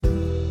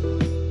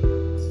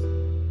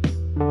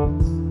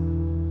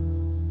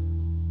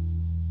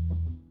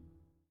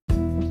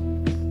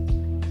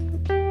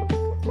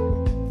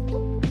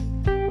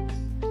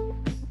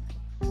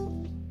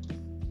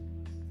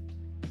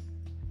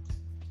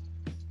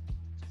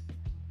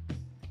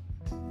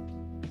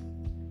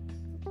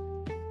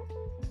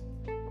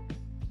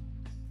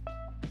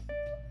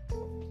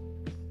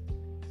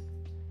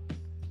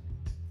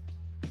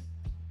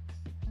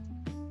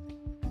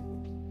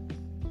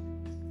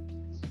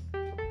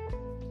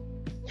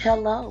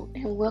Hello,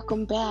 and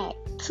welcome back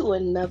to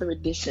another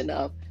edition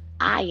of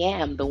I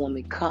Am the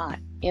Woman Caught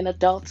in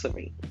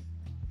Adultery.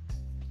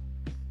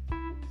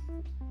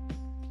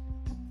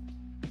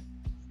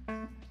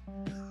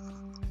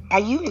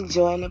 Are you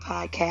enjoying the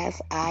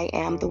podcast, I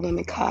Am the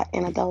Woman Caught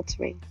in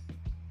Adultery?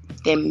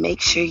 Then make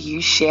sure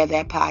you share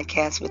that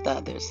podcast with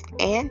others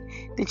and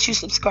that you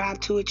subscribe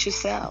to it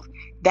yourself.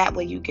 That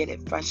way you get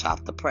it fresh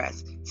off the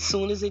press.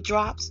 Soon as it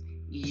drops,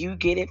 you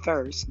get it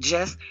first.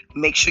 Just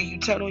make sure you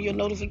turn on your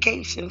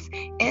notifications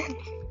and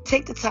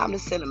take the time to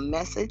send a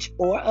message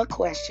or a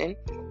question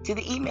to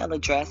the email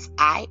address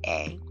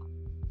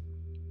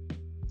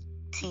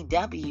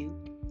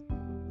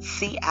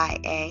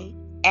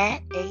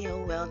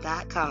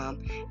iatwcia@aol.com.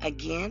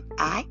 Again,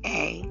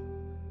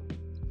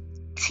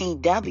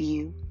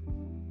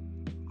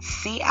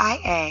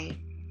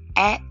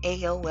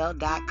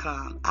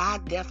 iatwcia@aol.com. I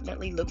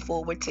definitely look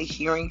forward to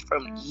hearing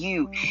from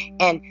you.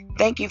 And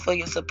thank you for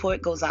your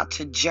support. Goes out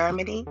to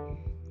Germany,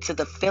 to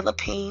the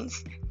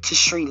Philippines, to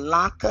Sri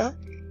Lanka,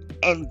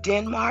 and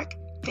Denmark.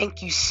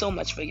 Thank you so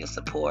much for your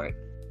support.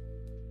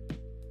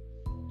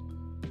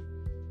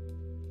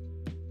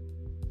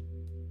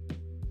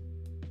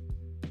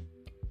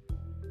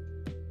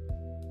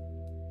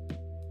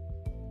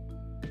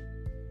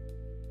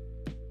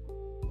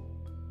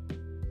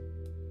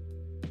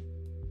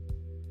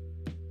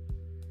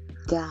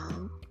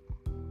 God,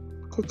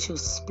 put your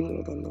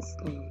spirit in this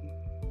thing.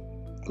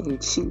 In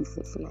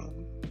Jesus'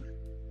 name.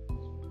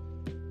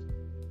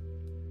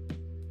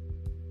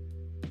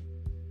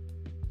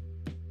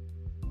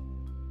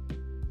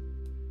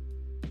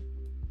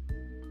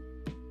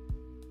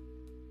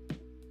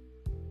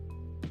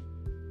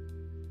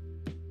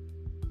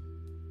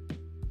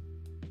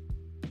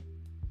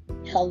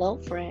 Hello,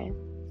 friend,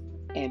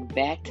 and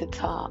back to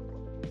talk.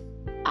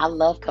 I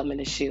love coming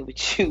to share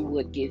with you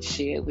what gets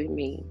shared with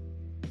me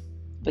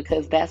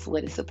because that's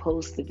what it's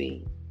supposed to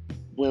be.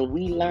 When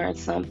we learn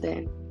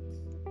something,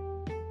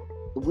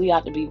 we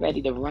ought to be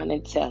ready to run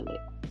and tell it,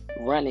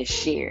 run and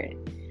share it.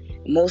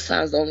 Most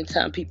times, the only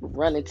time people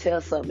run and tell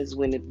something is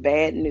when it's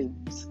bad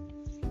news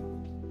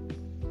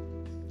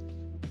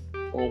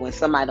or when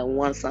somebody don't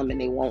want something and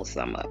they want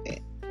some of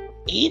it.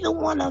 Either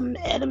one of them,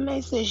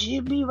 Edmund says,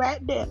 you'll be right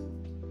there.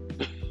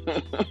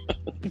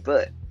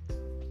 But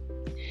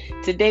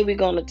today we're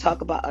going to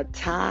talk about a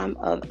time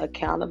of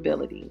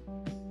accountability.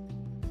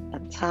 A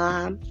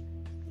time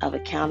of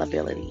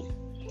accountability.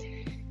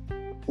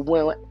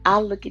 When I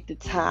look at the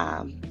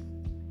time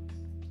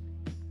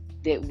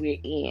that we're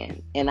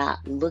in and I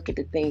look at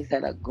the things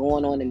that are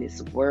going on in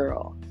this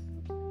world,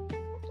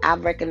 I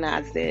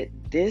recognize that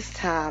this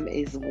time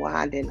is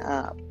winding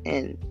up,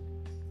 and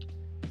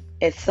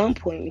at some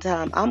point in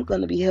time I'm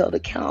going to be held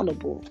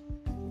accountable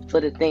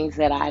for the things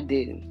that I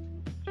do.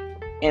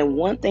 And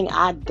one thing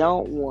I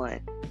don't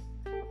want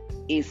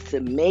is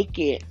to make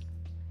it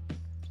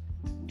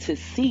to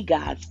see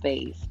God's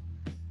face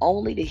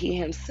only to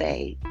hear him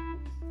say,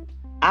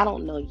 I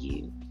don't know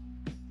you.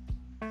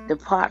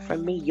 Depart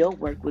from me, your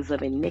work was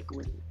of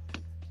iniquity.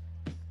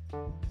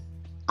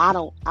 I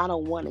don't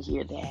want to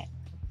hear that.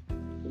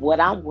 What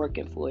I'm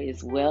working for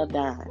is well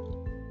done,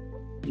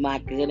 my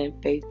good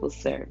and faithful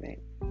servant.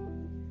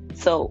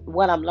 So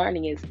what I'm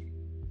learning is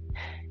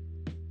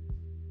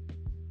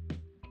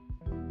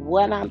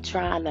what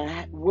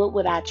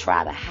would I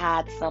try to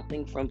hide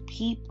something from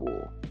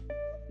people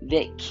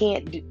that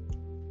can't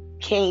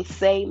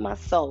save my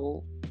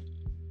soul?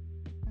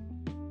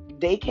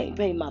 They can't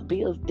pay my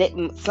bills.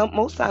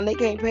 Most time they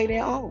can't pay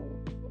their own,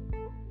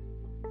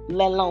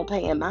 let alone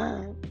paying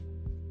mine.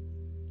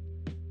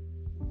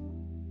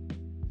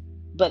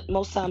 But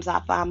most times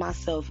I find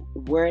myself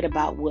worried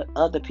about what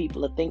other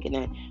people are thinking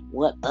and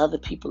what other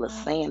people are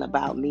saying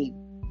about me.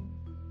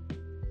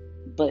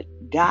 But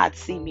God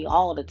see me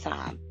all the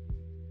time,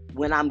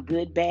 when I'm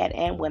good, bad,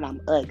 and when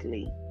I'm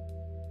ugly.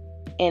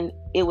 And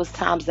it was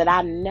times that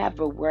I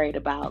never worried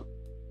about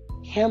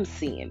him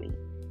seeing me.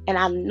 And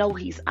I know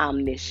he's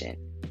omniscient.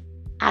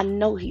 I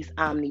know he's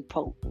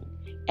omnipotent.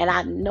 And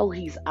I know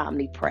he's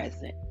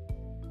omnipresent.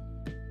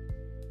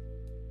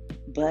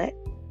 But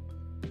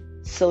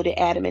so did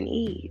Adam and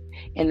Eve.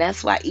 And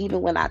that's why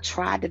even when I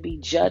tried to be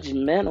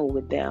judgmental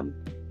with them,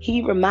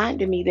 he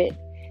reminded me that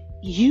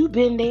you've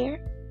been there.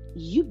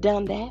 You've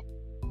done that.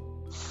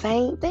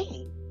 Same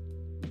thing.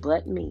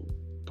 But me.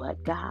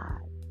 But God.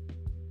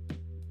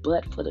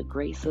 But for the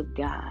grace of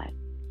God.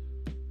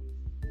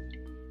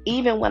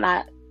 Even when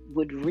I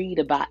would read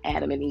about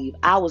Adam and Eve,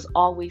 I was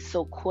always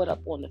so caught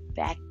up on the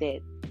fact that,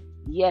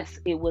 yes,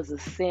 it was a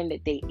sin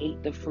that they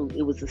ate the fruit.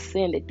 It was a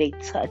sin that they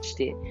touched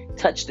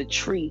the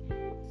tree.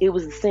 It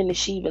was a sin that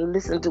she even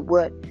listened to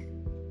what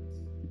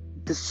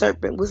the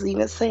serpent was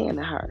even saying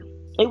to her.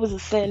 It was a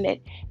sin that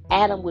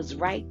Adam was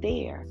right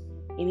there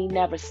and he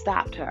never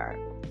stopped her.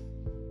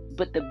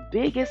 But the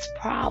biggest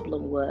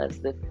problem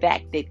was the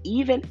fact that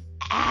even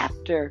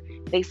after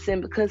they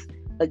sinned, because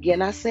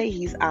again, I say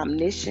he's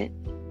omniscient,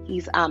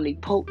 he's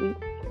omnipotent,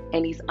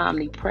 and he's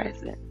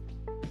omnipresent.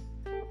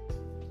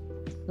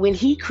 When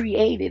he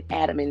created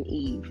Adam and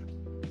Ve,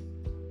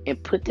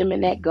 and put them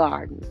in that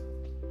garden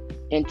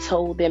and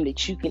told them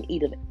that you can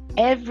eat of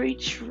every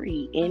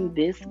tree in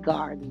this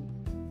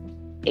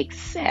garden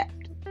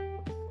except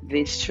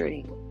this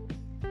tree.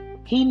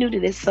 He knew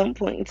that at some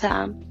point in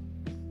time,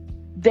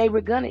 they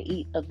were going to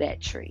eat of that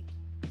tree.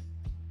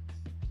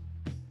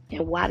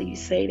 And why do you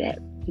say that?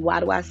 Why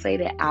do I say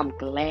that? I'm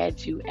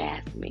glad you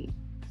asked me.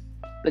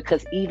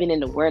 Because even in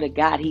the Word of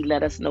God, He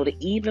let us know that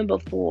even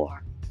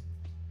before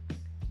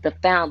the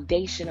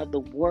foundation of the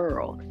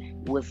world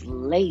was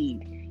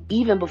laid,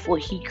 even before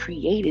He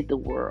created the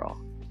world,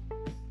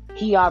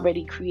 He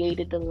already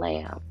created the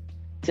Lamb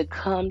to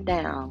come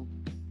down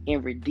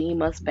and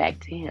redeem us back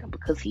to Him,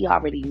 because He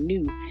already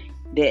knew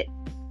that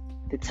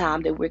the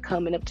time that we're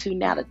coming up to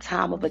now, the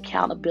time of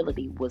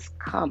accountability was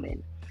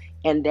coming,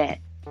 and that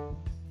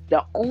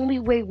the only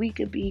way we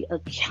could be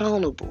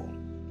accountable,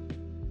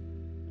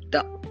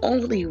 the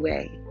only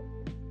way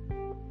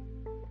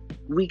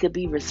we could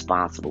be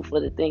responsible for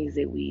the things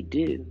that we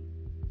do,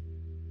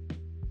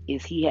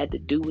 is He had to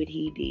do what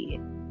He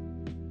did.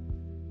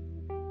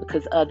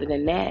 Because other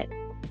than that,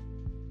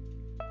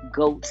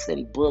 goats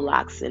and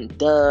bullocks and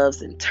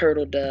doves and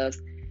turtle doves,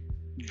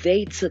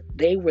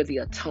 they were the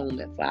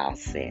atonement for our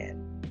sin.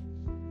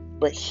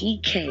 But He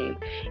came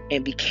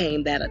and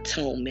became that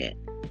atonement.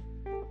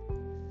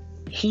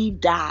 He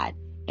died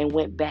and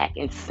went back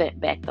and sent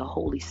back the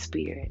Holy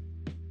Spirit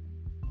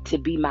to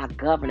be my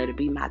governor, to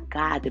be my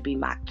guide, to be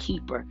my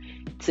keeper,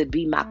 to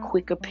be my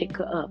quicker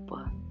picker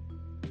upper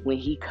when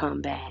He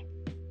come back.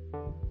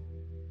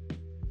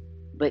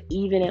 But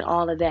even in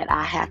all of that,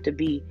 I have to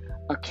be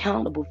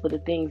accountable for the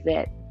things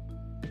that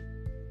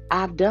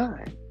I've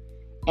done.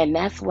 And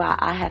that's why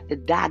I have to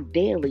die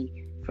daily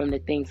from the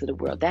things of the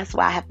world. That's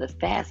why I have to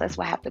fast. That's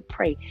why I have to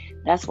pray.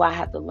 That's why I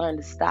have to learn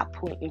to stop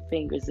pointing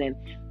fingers and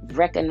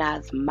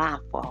recognize my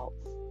faults.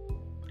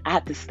 I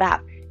have to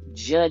stop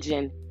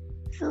judging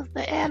Sister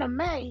Anna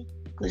Mae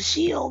because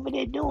she over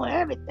there doing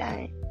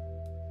everything,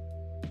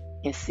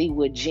 and see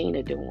what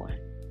Gina doing.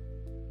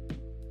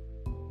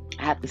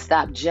 I have to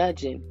stop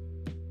judging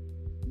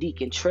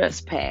Deacon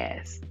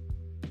Trespass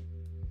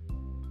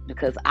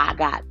because I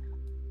got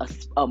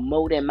a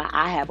mote in my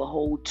eye. I have a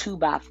whole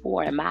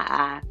 2x4 in my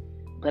eye,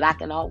 but I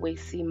can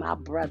always see my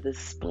brother's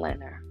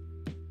splinter.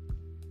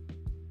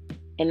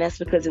 And that's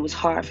because it was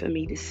hard for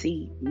me to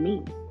see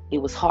me. It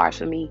was hard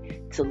for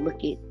me to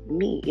look at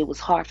me. It was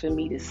hard for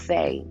me to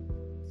say,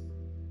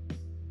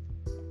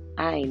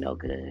 I ain't no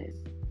good.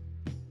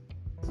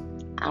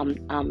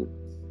 I'm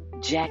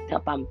jacked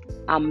up.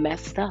 I'm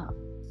messed up.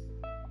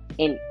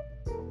 And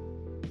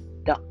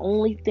the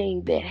only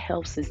thing that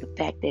helps is the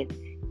fact that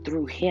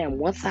through Him,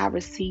 once I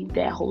receive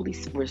that Holy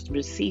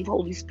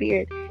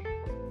Spirit,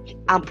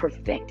 I'm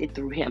perfected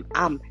through Him.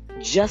 I'm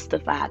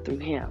justified through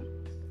Him.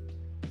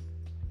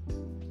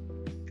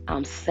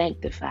 I'm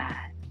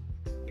sanctified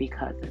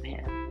because of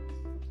Him.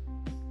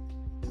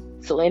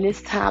 So in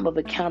this time of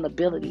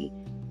accountability,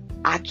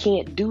 I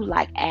can't do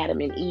like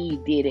Adam and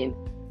Eve did and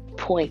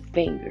point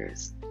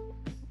fingers.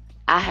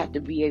 I have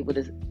to be able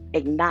to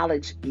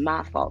acknowledge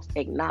my faults,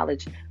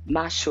 acknowledge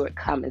my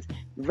shortcomings,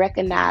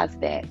 recognize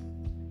that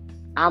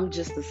I'm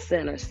just a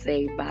sinner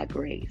saved by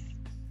grace.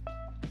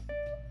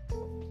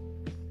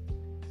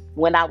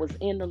 When I was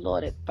in the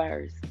Lord at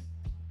first,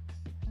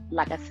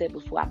 like I said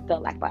before, I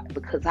felt like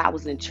because I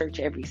was in church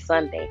every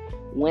Sunday,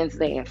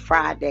 Wednesday, and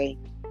Friday,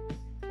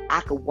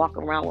 I could walk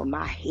around with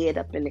my head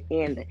up in the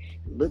air and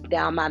look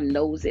down my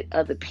nose at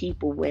other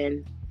people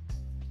when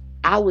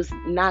I was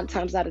 9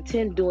 times out of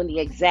 10 doing the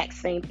exact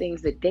same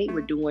things that they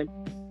were doing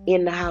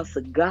in the house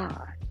of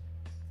God.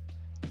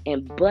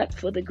 And but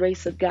for the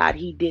grace of God,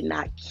 He did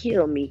not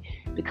kill me,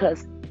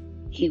 because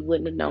He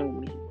wouldn't have known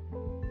me.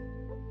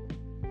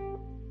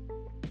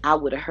 I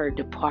would have heard,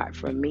 depart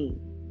from me.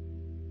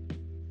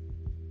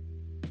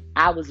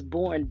 I was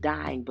born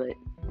dying, but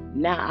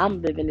now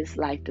I'm living this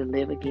life to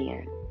live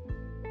again.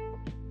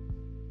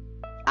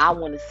 I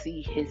want to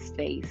see His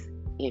face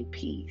in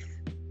peace.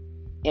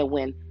 And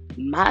when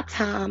my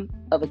time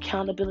of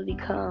accountability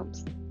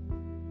comes,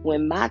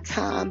 when my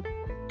time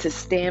to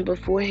stand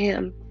before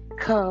Him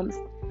comes,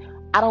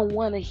 I don't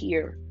want to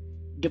hear,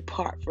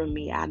 depart from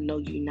me, I know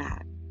you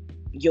not.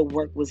 Your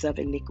work was of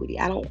iniquity.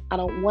 I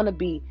don't want to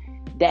be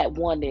that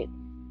one that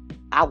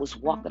I was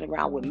walking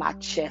around with my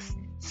chest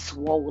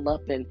swole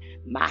up and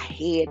my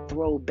head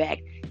thrown back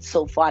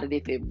so far that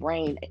if it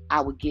rained,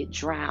 I would get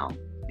drowned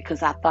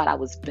because I thought I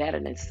was better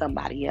than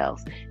somebody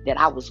else, that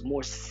I was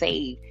more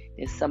saved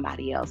than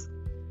somebody else.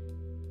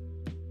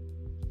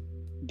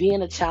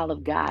 Being a child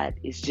of God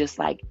is just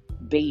like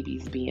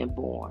babies being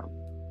born.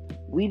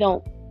 We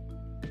don't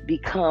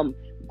become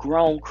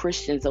grown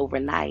Christians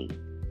overnight.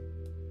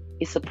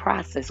 It's a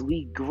process.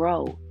 We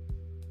grow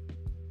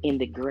in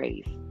the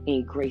grace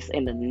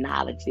and the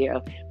knowledge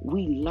thereof.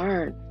 We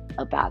learn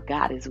about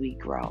God as we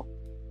grow.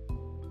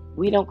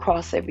 We don't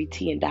cross every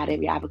T and dot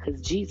every I,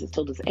 because Jesus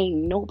told us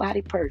ain't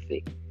nobody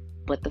perfect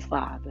but the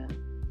Father.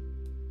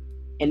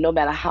 And no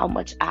matter how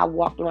much I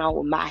walked around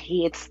with my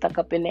head stuck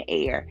up in the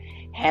air,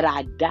 had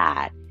I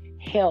died,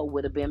 hell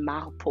would have been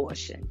my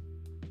portion.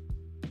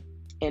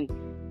 And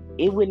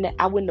I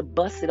wouldn't have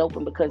busted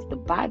open, because the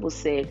Bible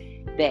said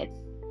that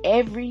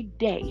every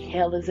day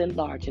hell is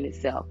enlarging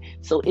itself.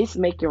 So it's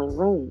making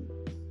room.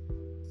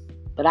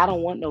 But I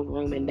don't want no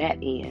room in that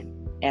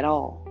end at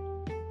all.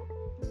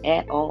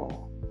 At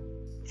all.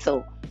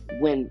 So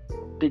when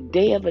the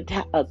day of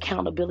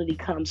accountability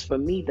comes for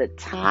me, the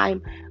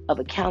time of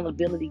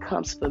accountability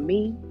comes for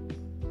me,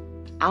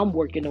 I'm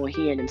working on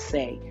hearing him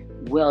say,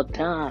 well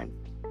done,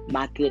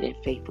 my good and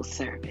faithful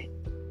servant.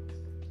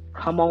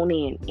 Come on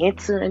in,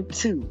 enter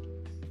into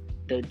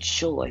the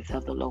joys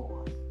of the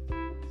Lord.